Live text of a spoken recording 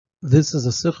This is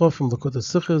a Sikha from Likkutei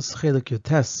Sichos, Chelik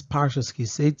Yotes, Parshas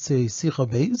Kiseitze, Sikha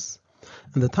Beis.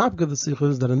 And the topic of the Sikha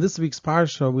is that in this week's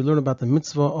Parsha, we learn about the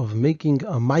mitzvah of making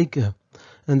a maikeh.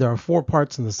 And there are 4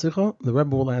 parts in the Sikha. The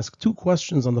Rebbe will ask 2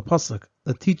 questions on the Pasuk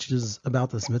that teaches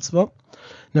about this mitzvah.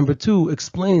 Number 2,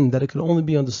 explain that it can only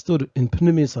be understood in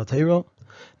Pnimis HaTeira.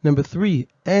 Number 3,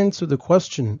 answer the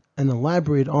question and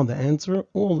elaborate on the answer,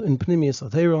 all in Pnimis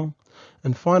HaTeira.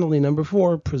 And finally, number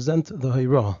 4, present the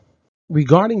Hairah.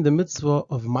 Regarding the mitzvah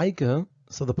of maikeh,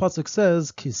 so the pasuk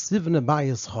says, "Kisivne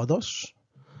bayis chadash."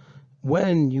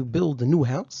 When you build a new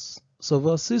house, so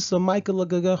v'asisa maikeh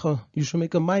lagagecha, you should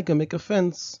make a maikeh, make a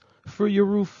fence for your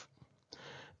roof.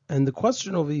 And the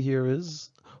question over here is,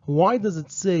 why does it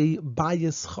say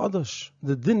bayis chadash?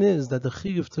 The din is that the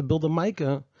chiyuv to build a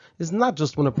maikeh is not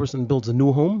just when a person builds a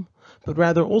new home, but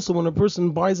rather also when a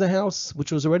person buys a house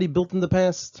which was already built in the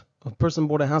past. A person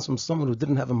bought a house from someone who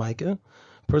didn't have a maikeh.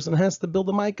 Person has to build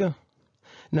a maikeh.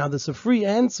 Now the Sifri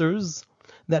answers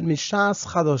that mishas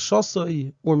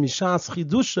chadashosoi or mishas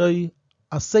chidushoi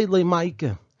aseile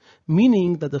maikeh,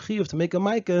 meaning that the chiyuv to make a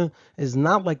maikeh is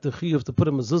not like the chiyuv to put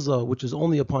a mezuzah, which is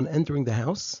only upon entering the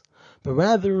house, but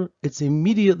rather it's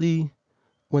immediately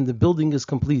when the building is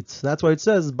complete. That's why it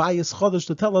says bayis chodesh,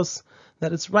 to tell us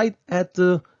that it's right at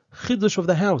the chidush of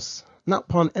the house, not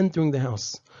upon entering the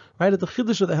house. Right at the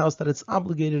chidush of the house that it's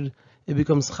obligated, it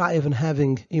becomes chayiv in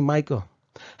having a maikeh.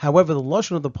 However, the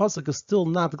lashon of the pasuk is still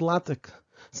not glatik,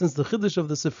 since the chiddush of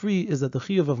the Sifri is that the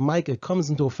chiyuv of maikeh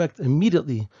comes into effect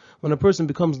immediately when a person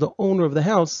becomes the owner of the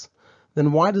house.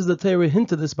 Then why does the Torah hint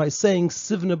to this by saying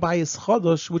sivne bayis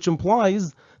chodosh, which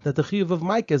implies that the chiyuv of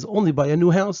maikeh is only by a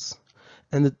new house?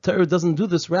 And the Torah doesn't do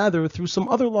this, rather through some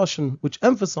other lashon, which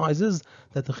emphasizes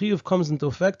that the chiyuv comes into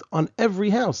effect on every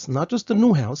house, not just a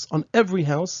new house, on every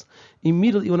house,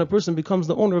 immediately when a person becomes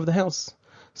the owner of the house.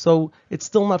 So it's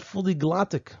still not fully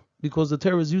glatik, because the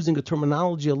Torah is using a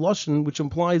terminology, a lashon, which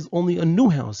implies only a new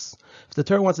house. If the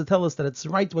Torah wants to tell us that it's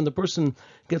right when the person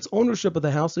gets ownership of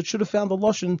the house, it should have found a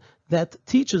lashon that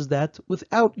teaches that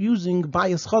without using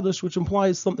bayis chadash, which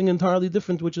implies something entirely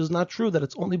different, which is not true, that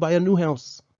it's only by a new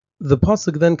house. The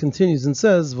pasuk then continues and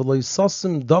says, "V'lo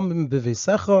yisasim damim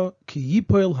b'veisecha ki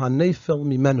yipoil hanefel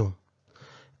mimenu."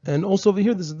 And also over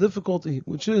here, there's a difficulty,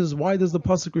 which is, why does the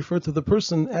pasuk refer to the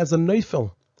person as a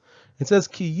neifel? It says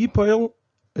ki yipoil.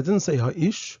 It didn't say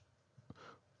ha'ish.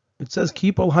 It says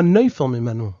ki yipoil haneifel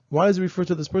mimenu. Why does it refer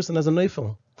to this person as a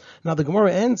neifel? Now the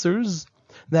Gemara answers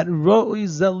that ro'i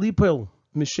zel lipoil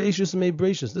misheishis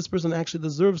me'brachis. This person actually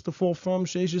deserves to fall from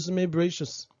sheishis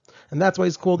me'brachis, and that's why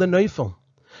he's called a neifel.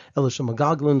 It's just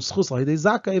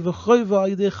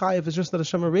that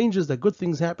Hashem arranges that good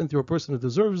things happen through a person who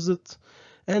deserves it,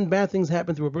 and bad things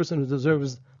happen through a person who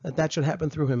deserves that should happen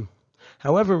through him.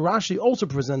 However, Rashi also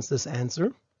presents this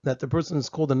answer, that the person is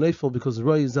called a neifel because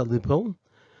Roi is a lipol,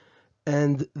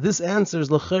 and this answer is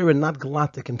l'chayre not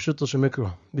galatik in Pshuto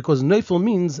Shemikra, because neifel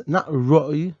means not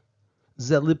Roi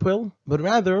zelipol, but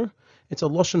rather it's a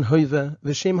loshen hoive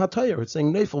v'shem hatayr. It's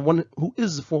saying neifel, one who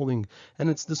is falling, and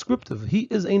it's descriptive. He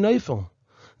is a neifel,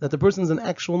 that the person is an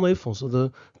actual neifel. So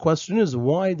the question is,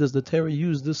 why does the Torah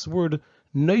use this word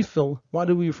neifel? Why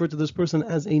do we refer to this person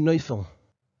as a neifel?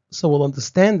 So we'll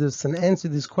understand this and answer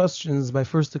these questions by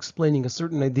first explaining a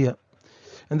certain idea.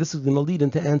 And this is going to lead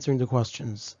into answering the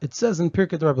questions. It says in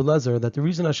Pirkei Rabbi Lezer that the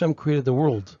reason Hashem created the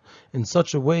world in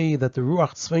such a way that the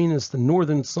Ruach Tzfeinis, the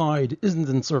northern side, isn't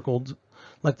encircled,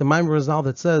 like the Maimar Razal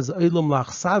that says, Eilam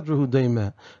lach sadruhu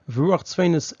deimeh, v'ruach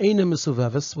tzfeinis eine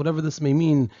mesuveves, whatever this may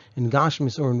mean in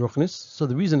Gashmis or in Ruchnis. So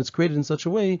the reason it's created in such a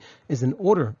way is in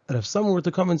order that if someone were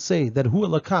to come and say that hu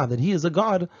elakah, that he is a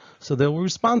god, so they will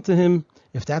respond to him.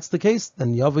 If that's the case,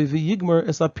 then Yaveh v'yigmer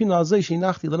es apina azeh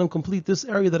shinachti, let him complete this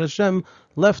area that Hashem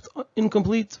left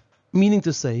incomplete. Meaning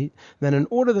to say that in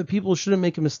order that people shouldn't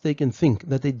make a mistake and think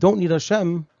that they don't need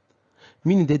Hashem,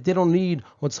 meaning that they don't need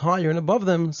what's higher and above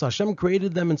them, so Hashem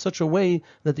created them in such a way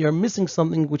that they are missing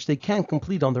something which they can't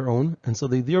complete on their own, and so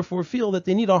they therefore feel that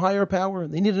they need a higher power,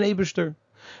 they need an Eibishter.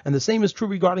 And the same is true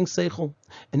regarding Seichel.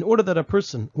 In order that a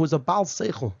person who is a Baal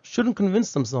Seichel shouldn't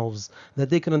convince themselves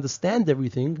that they can understand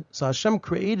everything, so Hashem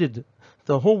created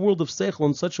the whole world of Seichel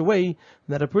in such a way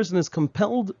that a person is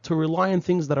compelled to rely on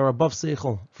things that are above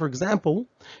Seichel. For example,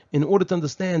 in order to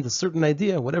understand a certain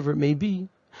idea, whatever it may be,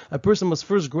 a person must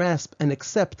first grasp and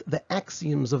accept the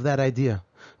axioms of that idea,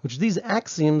 which these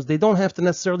axioms, they don't have to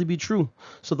necessarily be true.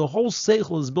 So the whole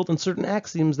seichel is built on certain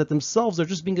axioms that themselves are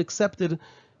just being accepted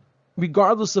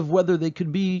regardless of whether they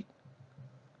could be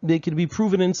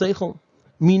proven in seichel.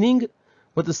 Meaning,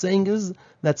 What the saying is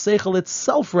that Seichel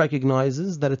itself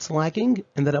recognizes that it's lacking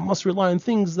and that it must rely on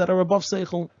things that are above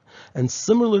Seichel. And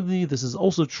similarly, this is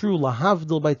also true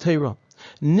lahavdil by Torah.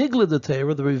 Nigla the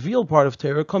Torah, the revealed part of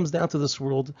Torah, comes down to this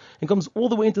world and comes all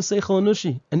the way into Seichel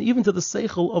Anushi, and even to the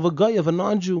Seichel of a guy, of a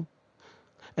non-Jew.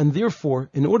 And therefore,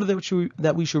 in order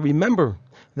that we should remember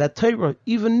that Torah,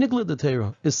 even Nigla the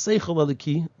Torah, is Seichel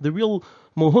Eliki, the real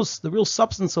mohus, the real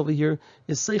substance over here,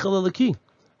 is Seichel Eliki.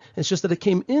 It's just that it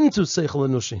came into Seichel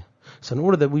Anushi. So in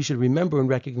order that we should remember and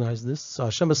recognize this, so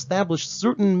Hashem established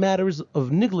certain matters of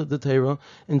Nigla the Torah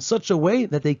in such a way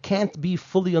that they can't be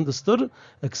fully understood,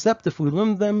 except if we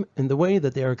learn them in the way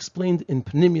that they are explained in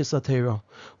Pnimius HaTorah,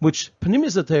 which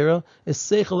Pnimius HaTorah is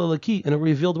Seichel Eliki in a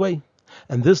revealed way.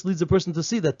 And this leads a person to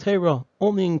see that Torah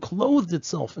only enclosed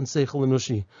itself in Seichel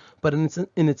Anushi, but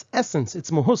in its essence,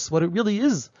 its mohus, what it really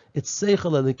is, it's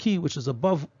Seichel Eliki, which is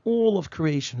above all of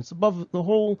creation. It's above the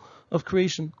whole of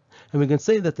creation. And we can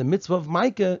say that the mitzvah of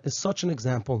Micah is such an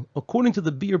example. According to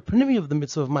the Bir Pnimi of the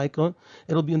mitzvah of Micah,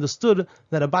 it'll be understood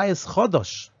that a bias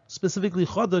chodosh, specifically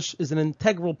chodosh, is an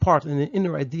integral part in the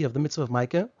inner idea of the mitzvah of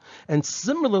Micah. And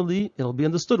similarly, it'll be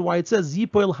understood why it says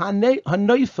Yipoel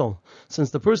HaNeifel,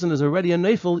 since the person is already a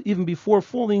neifel even before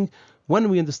falling, when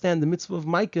we understand the mitzvah of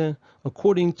Micah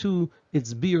according to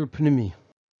its Bir Pnimi.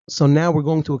 So now we're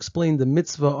going to explain the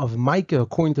mitzvah of Micah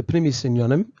according to Pnimis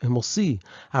Inyanim, and we'll see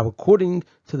how according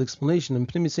to the explanation in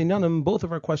Pnimis Inyanim, both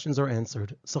of our questions are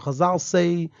answered. So Chazal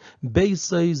say,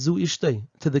 Beisei zu ishtei,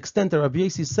 to the extent that Rabbi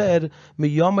Yossi said,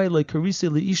 Miyamei lekarisi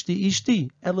liishti ishti,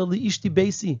 ela liishti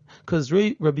beisi, because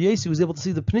Rabbi Yossi was able to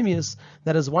see the Pnimius,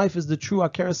 that his wife is the true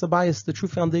Akeres Abayis, the true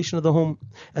foundation of the home.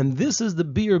 And this is the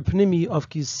Bir Pnimi of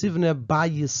Kisivne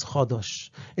Bayis Chodosh.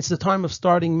 It's the time of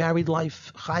starting married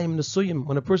life, Chaim Nesuyim,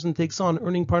 when a person takes on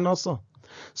earning parnasa.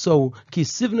 So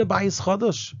Kisivne Bayis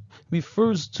Chodosh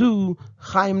refers to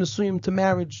Chaim Nesuyim, to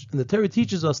marriage. And the Torah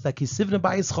teaches us that Kisivne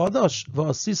Bayis Chodosh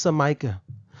v'asisa Micah.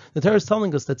 The Torah is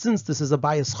telling us that since this is a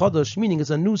Bayis Chodosh, meaning it's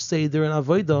a new Seder and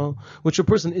Avodah, which a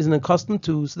person isn't accustomed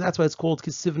to, so that's why it's called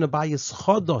Kisivne Bayis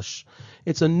Chodosh.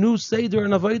 It's a new Seder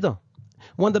and Avodah,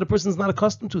 one that a person is not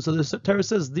accustomed to. So the Torah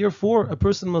says, therefore, a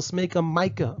person must make a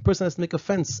Micah, a person has to make a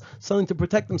fence, something to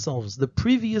protect themselves. The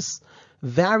previous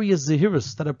various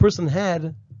Zehirus that a person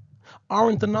had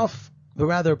aren't enough, but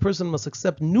rather a person must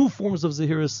accept new forms of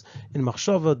Zehirus in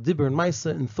Machshava, Dibur, and Maisa,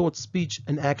 in thought, speech,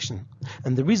 and action.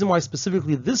 And the reason why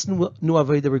specifically this new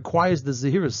Aveda requires the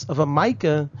Zehirus of a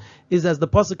Micah is, as the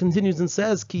Pasuk continues and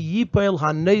says, Ki Yipael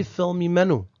HaNeifel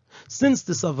Mimenu. Since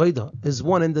this Aveda is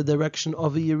one in the direction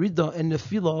of a Yerida and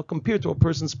Nefila compared to a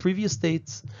person's previous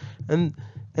states,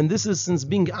 and this is since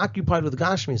being occupied with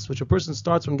Gashmis, which a person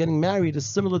starts when getting married, is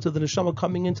similar to the Neshama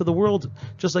coming into the world.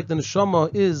 Just like the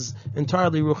Neshama is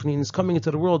entirely Ruchni and is coming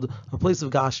into the world, a place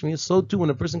of Gashmis, so too when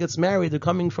a person gets married, they're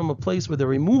coming from a place where they're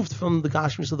removed from the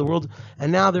Gashmis of the world,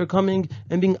 and now they're coming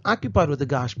and being occupied with the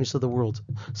Gashmis of the world.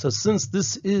 So since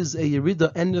this is a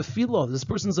Yerida and Nefila, this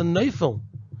person's a Neifel.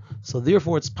 So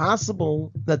therefore it's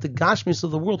possible that the Gashmis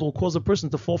of the world will cause a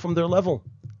person to fall from their level.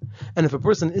 And if a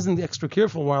person isn't extra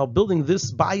careful while building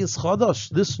this Bayis Chodosh,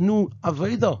 this new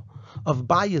Aveda of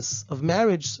Bayis, of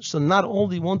marriage, so not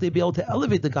only won't they be able to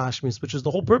elevate the Gashmis, which is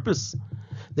the whole purpose,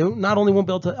 they not only won't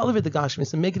be able to elevate the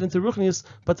Gashmis and make it into Ruchnius,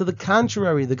 but to the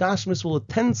contrary, the Gashmis will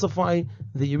intensify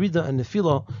the Yerida and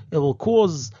Nefila. It will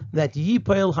cause that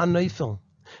Yipael HaNeifel.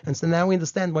 And so now we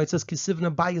understand why it says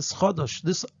Kisivna Bayis Chodosh.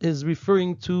 This is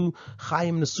referring to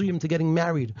Chaim Nesuyim, to getting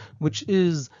married, which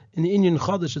is in the Inyan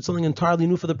Chodosh. It's something entirely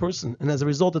new for the person. And as a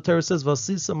result, the Torah says,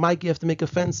 Vasisa, Mike, you have to make a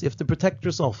fence, you have to protect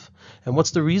yourself. And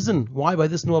what's the reason? Why by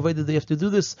this new Aveda they have to do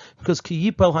this? Because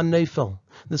Ki Yipel HaNeifel.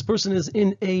 This person is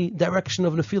in a direction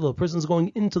of Nefila. A person is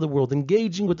going into the world,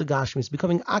 engaging with the Gashmis,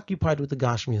 becoming occupied with the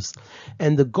Gashmis.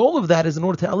 And the goal of that is in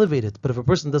order to elevate it. But if a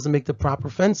person doesn't make the proper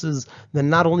fences, then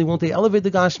not only won't they elevate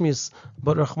the Gashmis,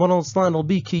 but Rahman al-Islam will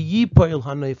be Ki Yipail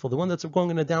HaNeifel. The one that's going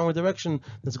in a downward direction,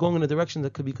 that's going in a direction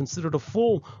that could be considered a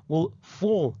fall, will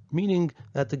fall, meaning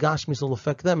that the Gashmis will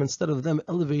affect them instead of them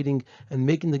elevating and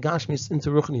making the Gashmis into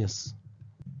Ruchnius.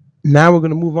 Now we're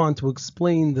going to move on to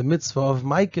explain the mitzvah of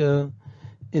Micah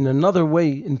in another way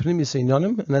in Pnimis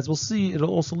Inyanim, and as we'll see, it'll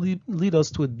also lead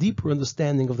us to a deeper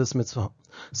understanding of this mitzvah.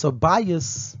 So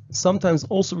Bayis sometimes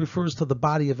also refers to the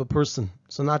body of a person,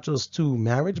 so not just to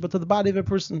marriage, but to the body of a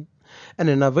person. And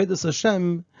in Avodas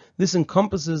Hashem, this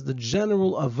encompasses the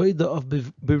general Avodah of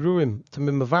Birurim, to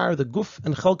mevar the Guf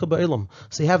and Chelka Ba'elam.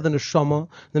 So you have the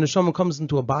Neshama comes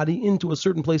into a body, into a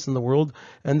certain place in the world,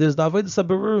 and there's the Avodah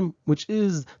Birurim, which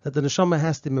is that the Neshama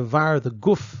has to mevar the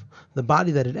Guf, the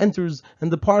body that it enters,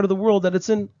 and the part of the world that it's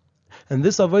in. And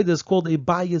this Avodah is called a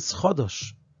Bayis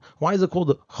Chodosh. Why is it called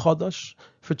a Chodosh?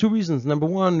 For two reasons. Number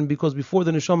one, because before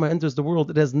the neshama enters the world,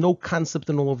 it has no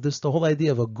concept in all of this. The whole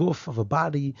idea of a guf, of a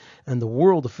body, and the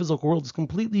world, the physical world, is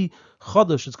completely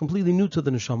Chodosh. It's completely new to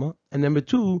the neshama. And number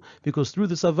two, because through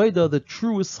this Aveda, the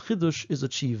truest Chidush is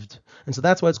achieved. And so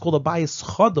that's why it's called a bias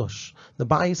Chodosh. The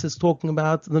bias is talking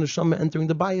about the neshama entering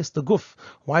the bias, the guf.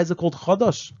 Why is it called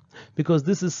Chodosh? Because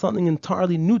this is something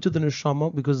entirely new to the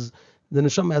neshama, because the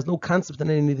neshama has no concept in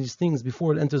any of these things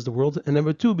before it enters the world. And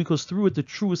number two, because through it the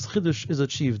truest chiddush is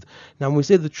achieved. Now, when we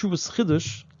say the truest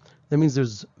chiddush, that means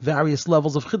there's various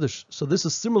levels of chiddush. So this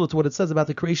is similar to what it says about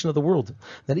the creation of the world.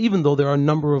 That even though there are a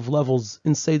number of levels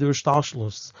in Seder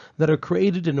Shtalshlus that are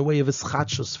created in a way of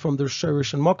ischatshus from their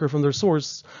sherish and makar, from their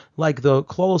source, like the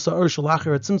klolos ha'ur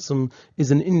shalacher tzimtzum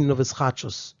is an inyan of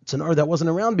ischatshus. It's an ur that wasn't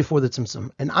around before the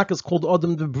tzimtzum. And Ak is called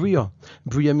Adam the Bria.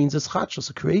 Bria means ischatshus,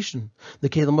 a creation. The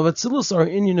kelim of Atzilus are an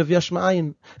inyan of Yesh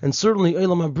Ma'ayin. And certainly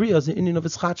Eilam HaBria is an inyan of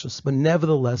ischatshus. But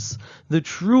nevertheless, the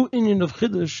true inyan of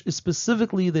chiddush is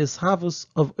specifically this havas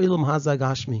of Eilam Haza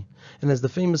Gashmi. And as the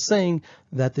famous saying,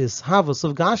 that this havas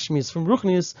of Gashmi is from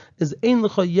Ruchnius, is Ein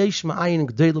Lecha Yesh Ma'ayin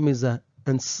G'deilu Mizeh.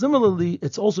 And similarly,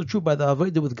 it's also true by the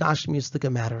Avodah with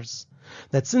Gashmiistic matters.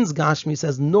 That since Gashmis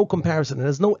has no comparison, it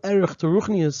has no erech to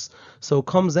Ruchnius, so it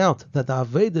comes out that the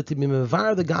Avodah to be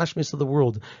mevar the Gashmis of the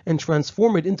world and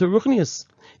transform it into Ruchnius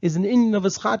is an inyan of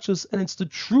Eschatshus, and it's the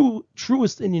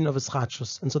truest inyan of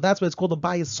Eschatshus. And so that's why it's called a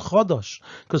Bayis Chodosh,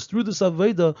 because through this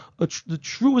Avodah, the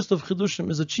truest of Chidushim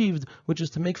is achieved, which is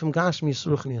to make from Gashmis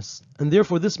Ruchnius. And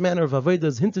therefore this manner of Avodah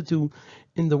is hinted to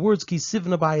in the words Ki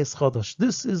Sivna Bayis Chodosh.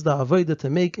 This is the Avodah to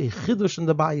make a Chidush in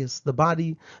the Bayis, the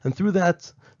body, and through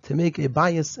that to make a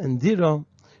bias and dira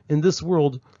in this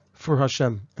world for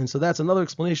Hashem. And so that's another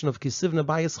explanation of Kisivna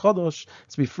Bayis Chodosh.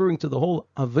 It's referring to the whole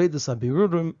Avedis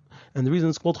Abirurim. And the reason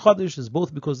it's called Chodesh is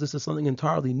both because this is something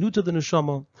entirely new to the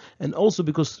Neshama, and also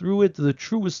because through it the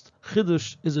truest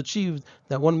Chidush is achieved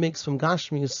that one makes from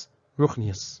Gashmius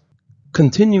Ruchnius.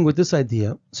 Continuing with this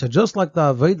idea, so just like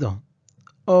the Aveda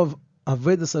of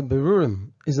Avedis Abirurim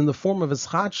is in the form of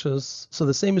Eschatshus, so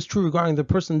the same is true regarding the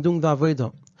person doing the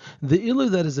Aveda. The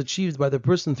ilui that is achieved by the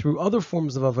person through other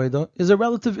forms of Aveda is a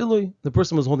relative ilui. The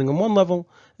person was holding on one level,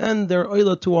 and their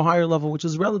oila to a higher level, which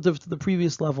is relative to the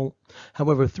previous level.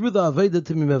 However, through the Aveda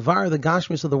to be mevar the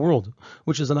Gashmius of the world,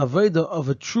 which is an Aveda of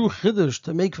a true Chiddush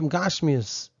to make from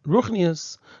Gashmius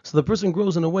Ruchnius, so the person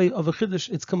grows in a way of a Chiddush,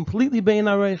 it's completely Bein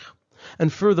Areich.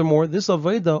 And furthermore, this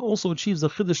Aveda also achieves a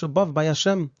Chiddush above by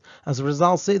Hashem. As a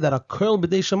result, say that a Kol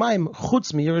B'dei Shamayim,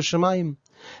 Chutz Mi Yiras Shamayim,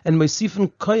 and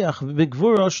Meisifen Koyach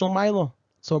B'Gvura Shel Maila.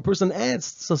 So a person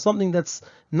adds to something that's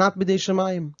not B'dei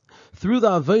Shamayim. Through the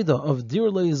Aveda of Dir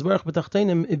Lo Yizberach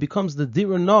B'Tachtenim, it becomes the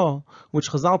Dir Na,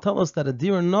 which Chazal tell us that a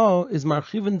Dir Na is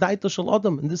Marchiven Daita Shel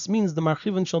Adam, and this means the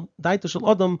Marchiven Daita Shel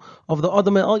Adam of the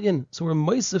Adam Elyon. So we're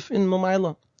Meisif in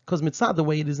Mamayla, because mitzad the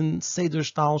way it is in Seder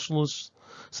Shtalshlus.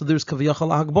 So there's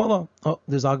Kaviyachal Agbala.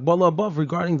 There's Agbala above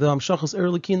regarding the Amshachas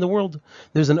Erliki in the world.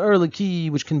 There's an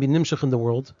Erliki which can be Nimshach in the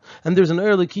world, and there's an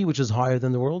Erliki which is higher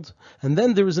than the world, and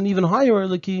then there is an even higher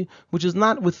Erliki which is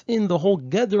not within the whole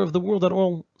Geder of the world at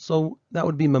all. So that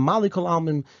would be Mamali Kol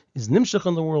Almin is Nimshach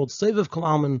in the world, Seviv Kol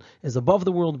Almin is above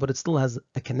the world, but it still has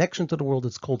a connection to the world.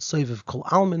 It's called Seviv Kol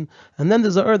Almin, and then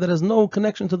there's a that has no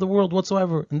connection to the world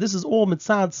whatsoever. And this is all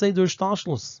Mitzad Seder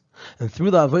Shtashlus. And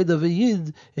through the Avodah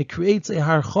V'Yid, it creates a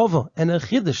harchova and a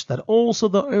chiddush that also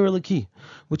the Leki,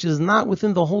 which is not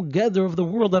within the whole gather of the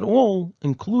world at all,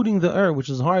 including the which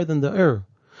is higher than the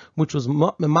which was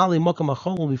Memali Mokam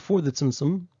Achol before the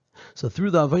Tzimtzum. So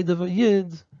through the Avodah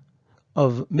V'Yid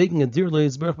of making a Dir Lo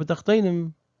Yizberach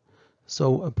B'Tachtenim,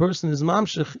 so a person is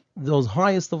mamshich those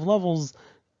highest of levels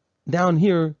down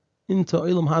here into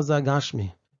Eilam Haza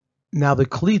Gashmi. Now the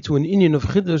kli to an inyan of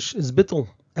chiddush is bittul,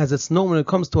 as it's known when it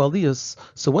comes to aliyahs.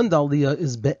 So when the aliyah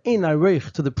is be'ein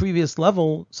areich to the previous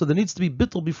level, so there needs to be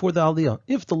bittul before the aliyah.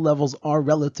 If the levels are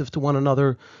relative to one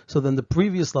another, so then the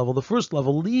previous level, the first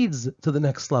level, leads to the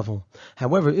next level.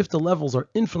 However, if the levels are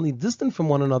infinitely distant from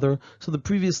one another, so the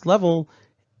previous level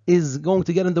is going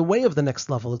to get in the way of the next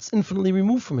level. It's infinitely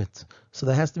removed from it. So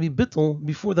there has to be bittul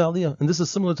before the aliyah. And this is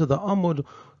similar to the amud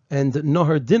and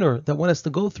Nahar dinner that one has to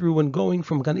go through when going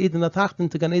from Gan Eden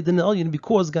Atachten to Gan Eden Elyon,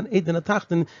 because Gan Eden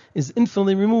Atachten is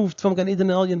infinitely removed from Gan Eden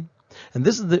Elyon. And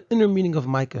this is the inner meaning of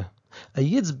Micah. A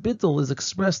Yid's bittul is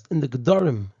expressed in the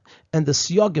Gedarim and the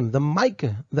Siyagim, the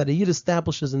Micah that a Yid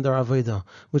establishes in their Aveda,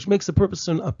 which makes a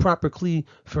person a proper kli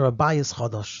for a Bayis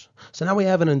Chadash. So now we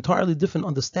have an entirely different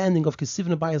understanding of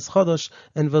Kisivna Bayis Chadash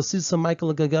and Vasisa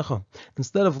Michael Gagecha.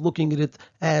 Instead of looking at it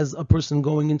as a person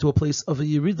going into a place of a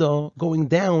Yerida, going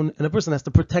down, and a person has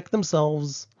to protect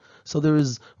themselves So there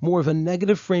is more of a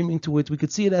negative framing to it. We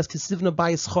could see it as Kisivna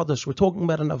Bayis Chodesh. We're talking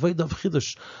about an Avodah of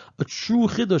Chiddush, a true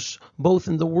Chiddush, both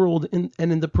in the world and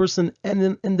in the person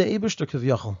and in the Eibishter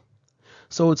Kiviyachal.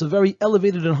 So it's a very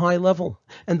elevated and high level.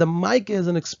 And the Maika is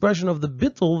an expression of the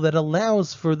bittul that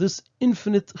allows for this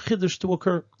infinite Chiddush to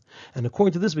occur. And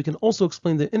according to this, we can also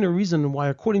explain the inner reason why,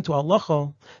 according to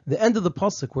Halacha, the end of the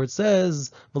pasuk where it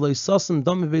says, "V'lo yisasem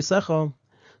dam b'eisecha,"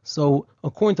 so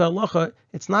according to Halacha,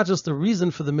 it's not just a reason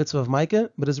for the mitzvah of Maika,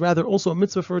 but it's rather also a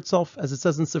mitzvah for itself, as it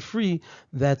says in Sifri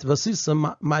that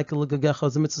 "Vasisa Maika l'gagecha"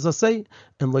 is a mitzvah say,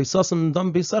 and "Lo yisasem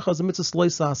dam b'eisecha" is a mitzvah lo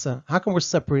yisaseh. How come we're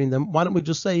separating them? Why don't we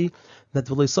just say that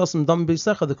 "V'lo yisasem dam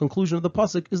b'eisecha," the conclusion of the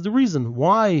pasuk, is the reason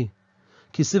why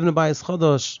Kisivna Bayis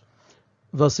Chodesh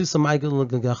so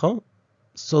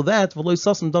that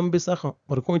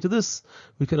but according to this,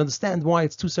 we can understand why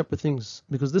it's two separate things.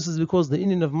 Because this is because the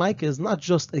Indian of Maika is not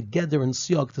just a geder and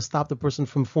siyag to stop the person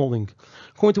from falling.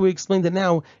 According to what we explained it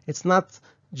now, it's not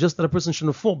just that a person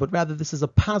shouldn't fall, but rather this is a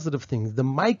positive thing. The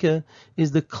Maika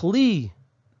is the kli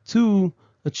to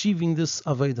achieving this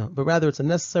Aveda, but rather it's a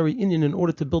necessary Indian in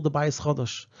order to build the Bayis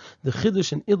Chodesh. The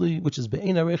Chiddush and Ili, which is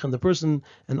Be'ein Arech and the person,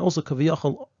 and also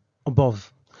Kaviyachal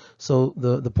above. So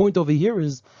the point over here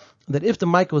is that if the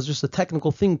Maika was just a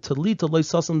technical thing to lead to Lo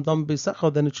Sasam Dam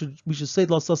Beisecha, then we should say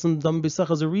Lo Sasam Dam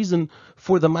Beisecha as a reason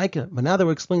for the Maika. But now that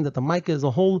we're explaining that the Maika is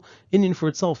a whole Indian for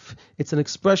itself, it's an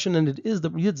expression and it is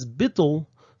the Yid's bittul,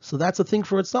 so that's a thing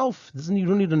for itself. You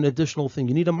don't need an additional thing.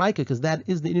 You need a Maika because that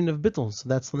is the Indian of bittul, so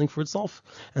that's something for itself.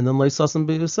 And then Lo Sasam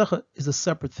Beisecha is a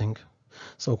separate thing.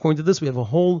 So according to this, we have a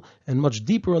whole and much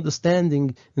deeper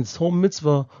understanding in this whole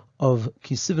mitzvah of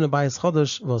Kisivna Bayis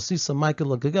Chodesh V'asisa Maika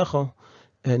l'gagecha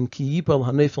and Ki Yipel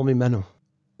Hanefel Mimenu.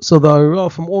 So the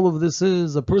Arah from all of this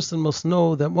is a person must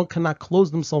know that one cannot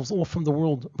close themselves off from the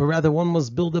world, but rather one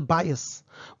must build a bias.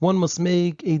 One must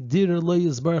make a dir lo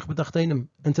yizbarach b'tachtenim.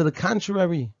 And to the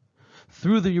contrary,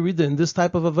 through the Yerida in this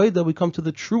type of Aveda, we come to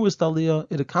the truest Aliyah.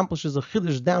 It accomplishes a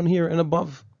Chiddush down here and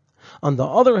above. On the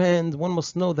other hand, one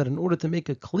must know that in order to make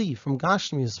a kli from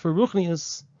Gashmius for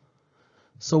Ruchnius,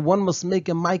 so one must make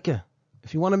a Maika.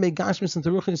 If you want to make Gashmius into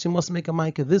Ruchnius, you must make a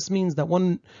Maika. This means that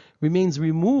one remains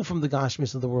removed from the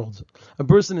Gashmius of the world. A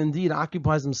person indeed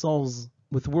occupies themselves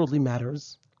with worldly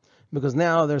matters, because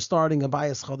now they're starting a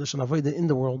Bayis Chodesh and Avodah in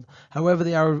the world. However,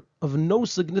 they are of no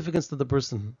significance to the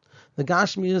person. The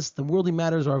Gashmias, the worldly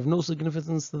matters, are of no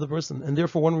significance to the person, and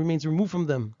therefore one remains removed from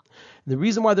them. The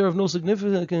reason why they're of no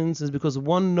significance is because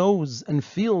one knows and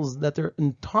feels that their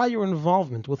entire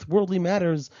involvement with worldly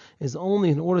matters is only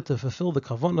in order to fulfill the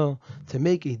kavanah, to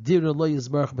make a dir lo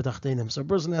yizbarach b'tachtenim. So a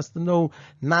person has to know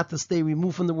not to stay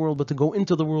removed from the world, but to go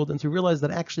into the world and to realize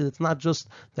that actually it's not just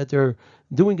that they're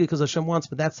doing it because Hashem wants,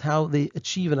 but that's how they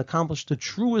achieve and accomplish the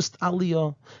truest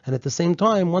aliyah. And at the same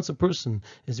time, once a person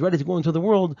is ready to go into the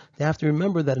world, they have to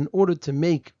remember that in order to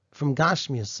make from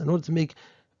Gashmias, in order to make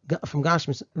from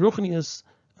Gashmias Ruchnius,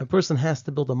 a person has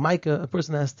to build a Maika, a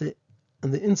person has to,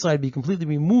 on the inside, be completely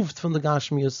removed from the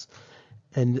Gashmias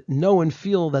and know and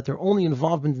feel that their only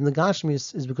involvement in the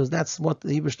Gashmias is because that's what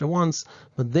the Eibishter wants,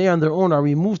 but they on their own are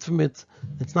removed from it.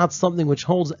 It's not something which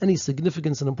holds any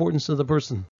significance and importance to the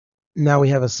person. Now we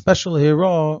have a special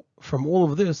hira from all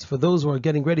of this for those who are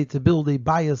getting ready to build a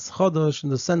Bayis Chodesh in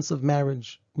the sense of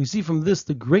marriage. We see from this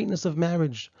the greatness of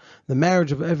marriage. The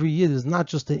marriage of every Yid is not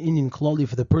just an Inyan Klali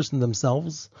for the person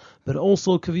themselves, but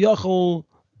also Kaviyachol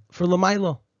for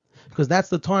Lamaila. Because that's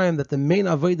the time that the main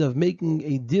Avodah of making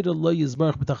a Dira Lo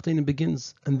Yizbarach B'tachtenim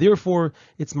begins. And therefore,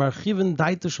 it's Marchiven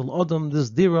Daita Shel Adam, this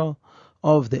Dira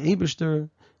of the Eibishter,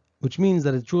 which means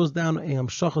that it draws down a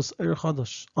Hamshachas Er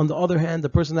Chodesh. On the other hand, the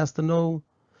person has to know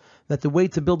that the way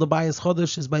to build a Bayis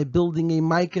Chodesh is by building a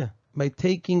Maika, by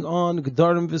taking on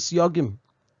Gedarim V'Syagim,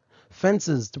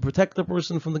 fences to protect the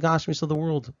person from the Gashmis of the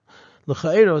world.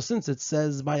 L'cha'ero, since it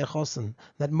says by a chosen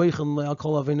that Meichen Le'al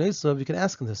Kol Aveineisav, you can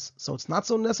ask him this. So it's not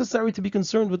so necessary to be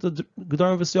concerned with the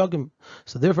Gedarim V'Syagim.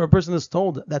 So therefore a person is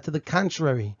told that to the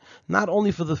contrary, not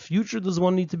only for the future does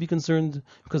one need to be concerned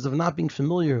because of not being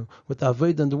familiar with the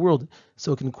Avodah in the world,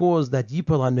 so it can cause that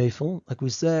Yipol HaNeifel, like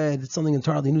we said, it's something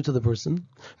entirely new to the person,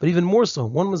 but even more so,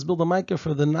 one must build a Maika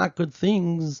for the not good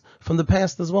things from the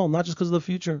past as well, not just because of the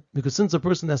future. Because since a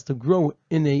person has to grow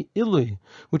in a Ilui,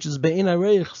 which is Be'ein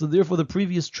Areich, so therefore the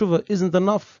previous tshuva isn't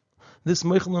enough. This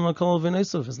Meichel and Akal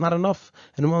V'Neisav is not enough,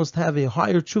 and one must have a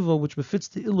higher tshuva which befits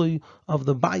the Ilui of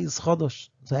the Bayis Chodesh.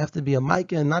 So it have to be a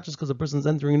Maika, and not just because the person's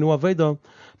entering a new Aveda,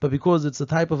 but because it's a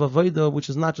type of Aveda which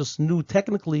is not just new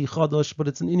technically Chodesh, but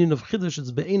it's an Indian of Chiddush,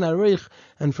 it's Be'ein Areich,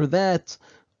 and for that,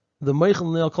 the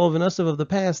Meichel and Akal V'Neisav of the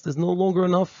past is no longer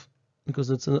enough,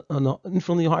 because it's an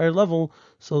infinitely higher level,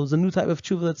 so there's a new type of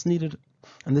tshuva that's needed.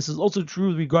 And this is also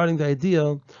true regarding the idea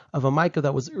of a Maika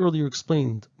that was earlier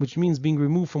explained, which means being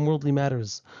removed from worldly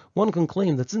matters. One can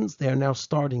claim that since they are now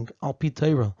starting, al pi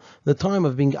Torah, the time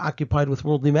of being occupied with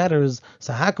worldly matters,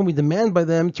 so how can we demand by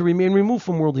them to remain removed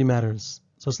from worldly matters?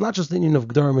 So it's not just the union of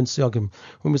Gdarim and Siyagim.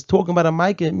 When we're talking about a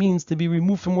Maika, it means to be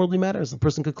removed from worldly matters. A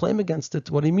person could claim against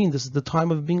it. What do you mean? This is the time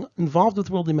of being involved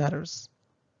with worldly matters.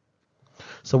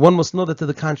 So one must know that to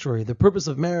the contrary, the purpose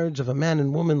of marriage of a man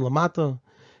and woman, lamata,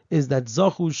 is that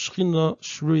Zachu Shchina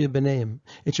Shruya B'neim.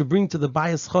 It should bring to the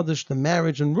Bayis Chodesh the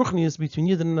marriage and Ruchnius between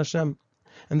Yidden and Hashem.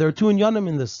 And there are two inyanim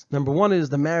in this. Number one is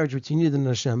the marriage between Yidden and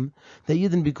Hashem, that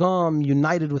Yidden become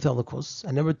united with Elikus.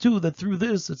 And number two, that through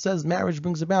this, it says marriage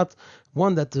brings about,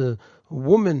 one, that the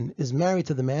woman is married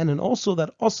to the man, and also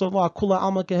that Asala Kula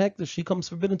Alma Kehektish, she comes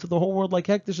forbidden to the whole world like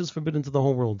Hektish is forbidden to the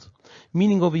whole world.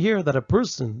 Meaning over here that a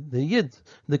person, the Yid,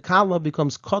 the Kala,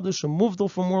 becomes Kaddish and Muvdal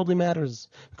from worldly matters.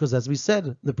 Because as we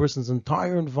said, the person's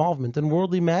entire involvement in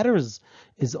worldly matters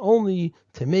is only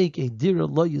to make a Dira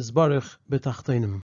Lo Yizbarach B'Tachtonim.